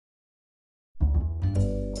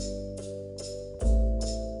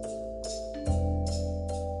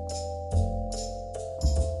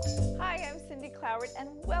Howard and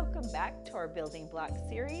welcome back to our building block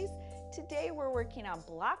series. Today we're working on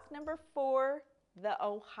block number 4, the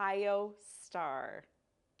Ohio Star.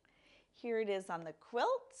 Here it is on the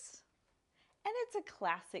quilt, and it's a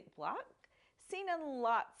classic block seen in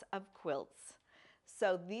lots of quilts.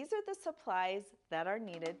 So these are the supplies that are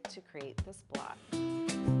needed to create this block.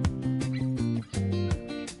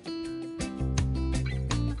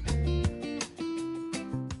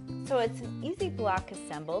 So it's an easy block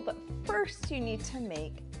assemble, but first you need to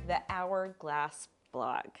make the hourglass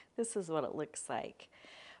block. This is what it looks like.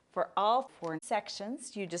 For all 4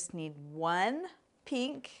 sections, you just need 1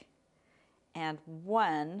 pink and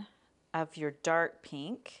 1 of your dark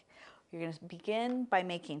pink. You're going to begin by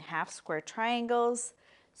making half square triangles.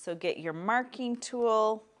 So get your marking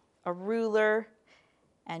tool, a ruler,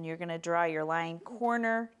 and you're going to draw your line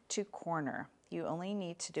corner to corner. You only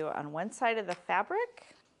need to do it on one side of the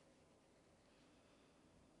fabric.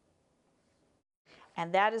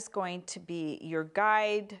 And that is going to be your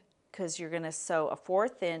guide because you're going to sew a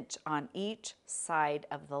 1/4 inch on each side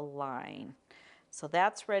of the line. So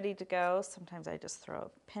that's ready to go. Sometimes I just throw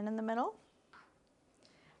a pin in the middle.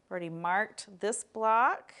 I've already marked this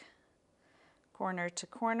block, corner to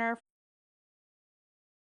corner.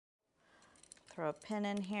 Throw a pin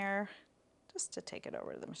in here just to take it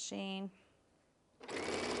over to the machine.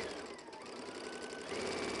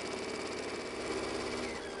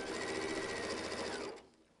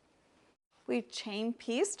 We've chain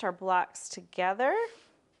pieced our blocks together.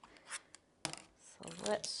 So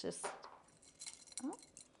let's just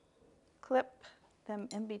clip them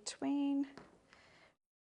in between.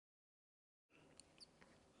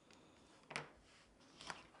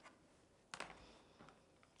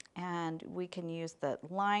 And we can use the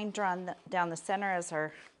line drawn down the center as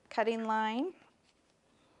our cutting line.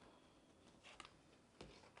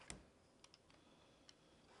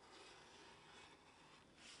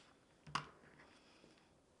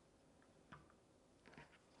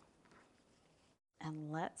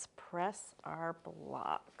 And let's press our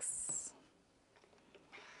blocks.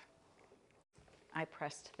 I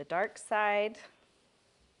pressed the dark side.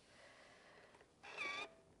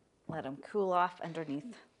 Let them cool off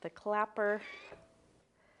underneath the clapper.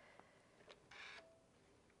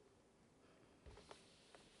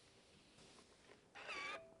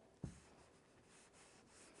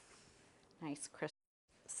 Nice crisp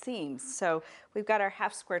seams. So we've got our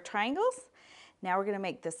half square triangles. Now we're going to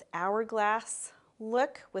make this hourglass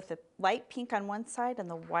look with the light pink on one side and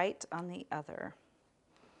the white on the other.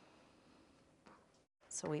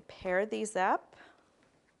 So we pair these up.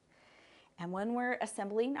 And when we're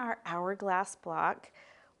assembling our hourglass block,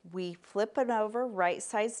 we flip it over right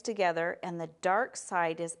sides together, and the dark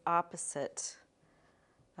side is opposite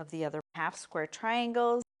of the other half square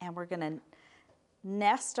triangles. And we're going to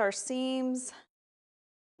nest our seams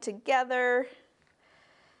together,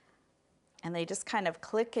 and they just kind of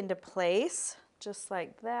click into place just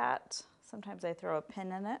like that. Sometimes I throw a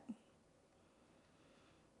pin in it.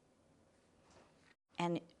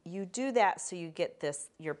 And you do that so you get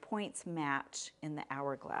your points match in the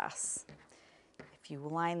hourglass. If you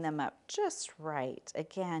line them up just right,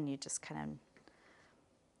 again, you just kind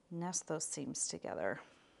of nest those seams together.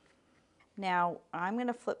 Now, I'm going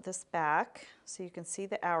to flip this back so you can see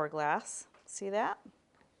the hourglass. See that?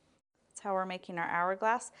 That's how we're making our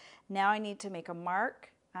hourglass. Now I need to make a mark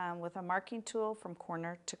with a marking tool from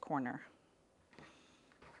corner to corner.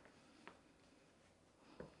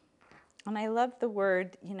 And I love the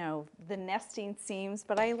word, the nesting seams,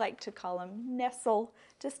 but I like to call them nestle,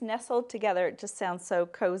 just nestled together. It just sounds so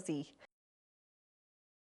cozy.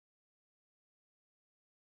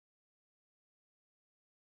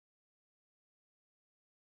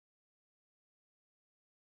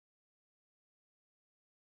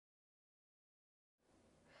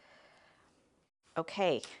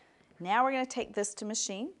 Okay, now we're going to take this to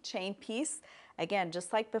machine, chain piece. Again,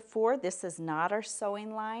 just like before, this is not our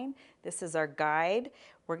sewing line. This is our guide.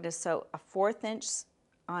 We're going to sew a 1/4 inch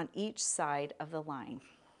on each side of the line.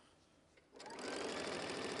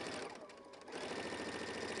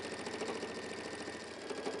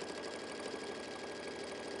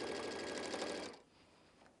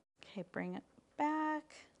 Okay, bring it back.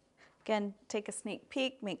 Again, take a sneak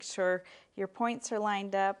peek. Make sure your points are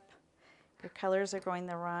lined up. Your colors are going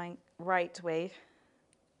the right way.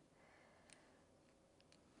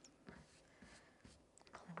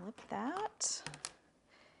 Clip that.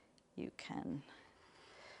 You can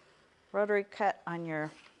rotary cut on your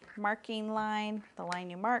marking line, the line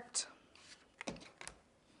you marked.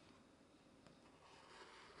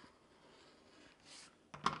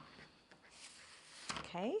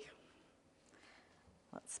 Okay.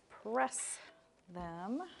 Let's press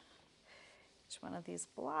them, each one of these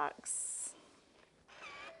blocks.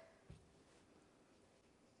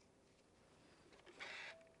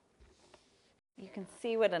 You can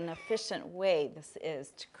see what an efficient way this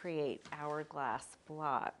is to create hourglass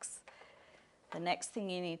blocks. The next thing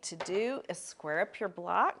you need to do is square up your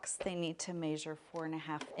blocks. They need to measure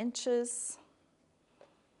 4.5 inches.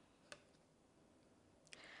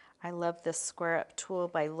 I love this square up tool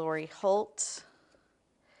by Holt.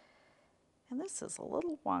 And this is a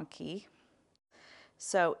little wonky.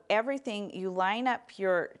 So everything, you line up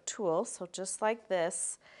your tool, so just like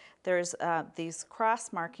this, there's these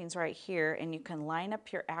cross markings right here, and you can line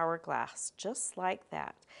up your hourglass just like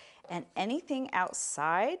that. And anything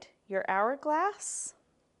outside your hourglass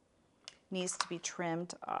needs to be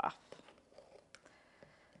trimmed off.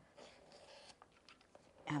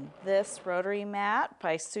 And this rotary mat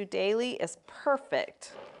by Daley is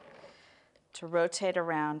perfect to rotate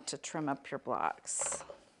around to trim up your blocks.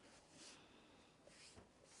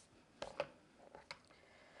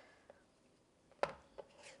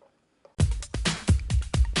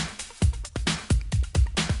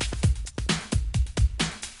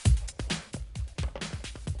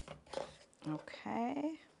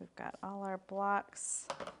 Okay, we've got all our blocks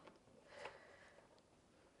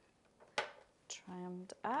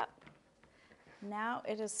trimmed up. Now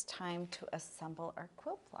it is time to assemble our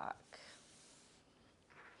quilt block.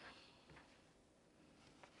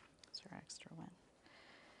 That's our extra one.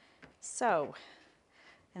 So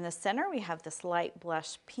in the center we have this light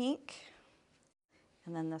blush pink,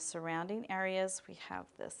 and then the surrounding areas we have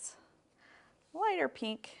this lighter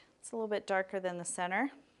pink. It's a little bit darker than the center.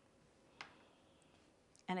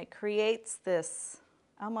 And it creates this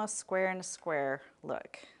almost square in a square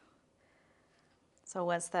look. So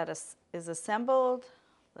once that is assembled,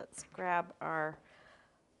 let's grab our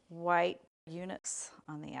white units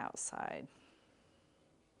on the outside.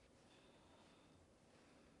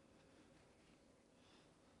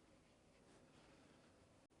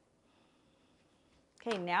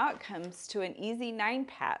 Okay, now it comes to an easy 9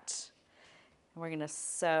 patch. And we're going to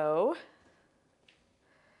sew,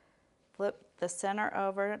 flip the center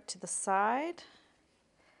over to the side,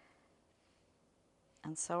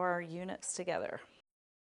 and sew our units together.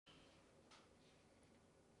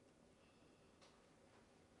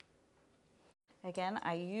 Again,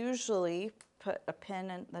 I usually put a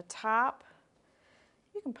pin in the top.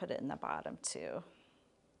 You can put it in the bottom too,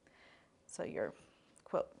 so your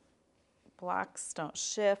quilt blocks don't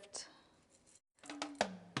shift.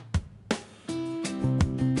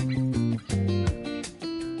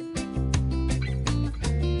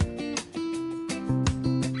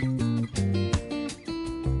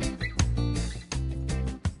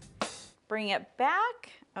 Bring it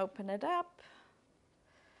back, open it up.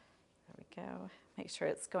 There we go. Make sure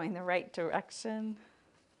it's going the right direction.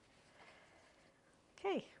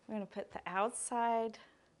 Okay, we're going to put the outside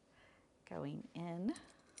going in.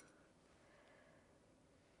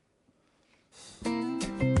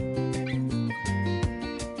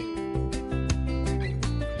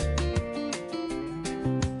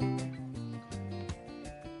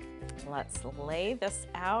 Let's lay this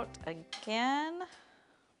out again.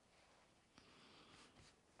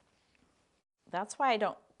 That's why I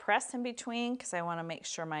don't press in between, because I want to make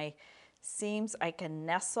sure my seams I can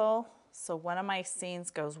nestle. So one of my seams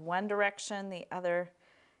goes one direction, the other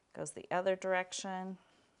goes the other direction.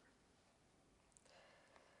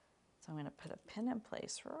 So I'm going to put a pin in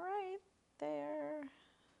place right there.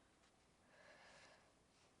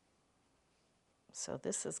 So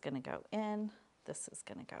this is going to go in, this is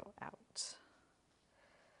going to go out.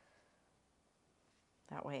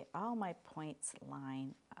 That way all my points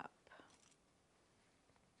line up.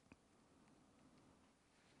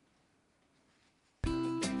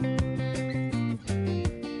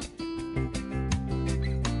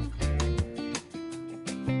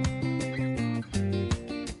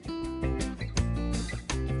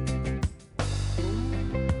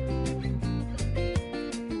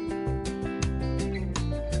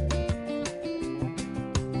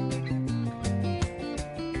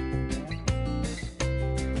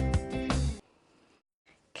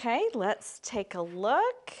 Okay, let's take a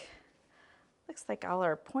look. Looks like all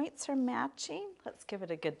our points are matching. Let's give it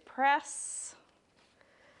a good press.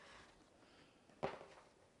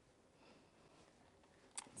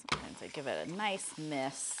 Sometimes I give it a nice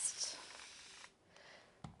mist.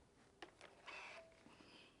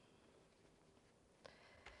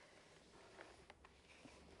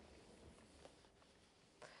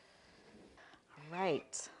 All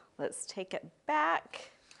right, let's take it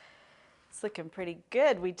back. It's looking pretty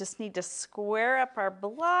good. We just need to square up our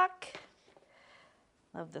block.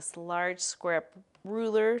 Love this large square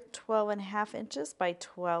ruler, 12.5 inches by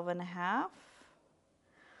 12.5.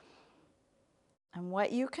 And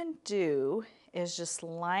what you can do is just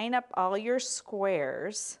line up all your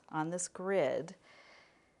squares on this grid.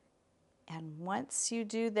 And once you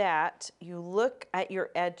do that, you look at your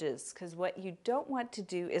edges, because what you don't want to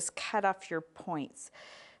do is cut off your points.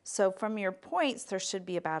 So from your points, there should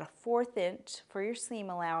be about 1/4 inch for your seam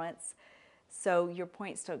allowance, so your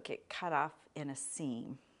points don't get cut off in a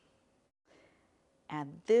seam.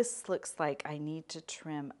 And this looks like I need to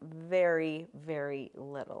trim very, very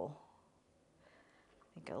little.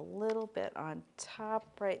 I think a little bit on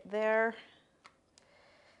top right there.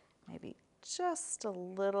 Maybe just a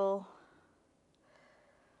little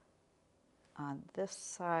on this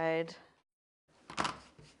side.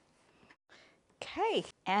 Okay,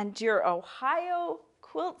 and your Ohio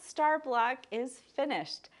quilt star block is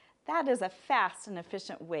finished. That is a fast and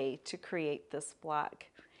efficient way to create this block.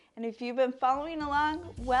 And if you've been following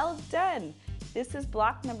along, well done. This is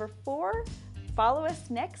block number 4. Follow us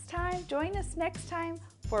next time, join us next time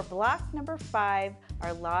for block number 5,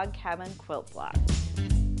 our log cabin quilt block.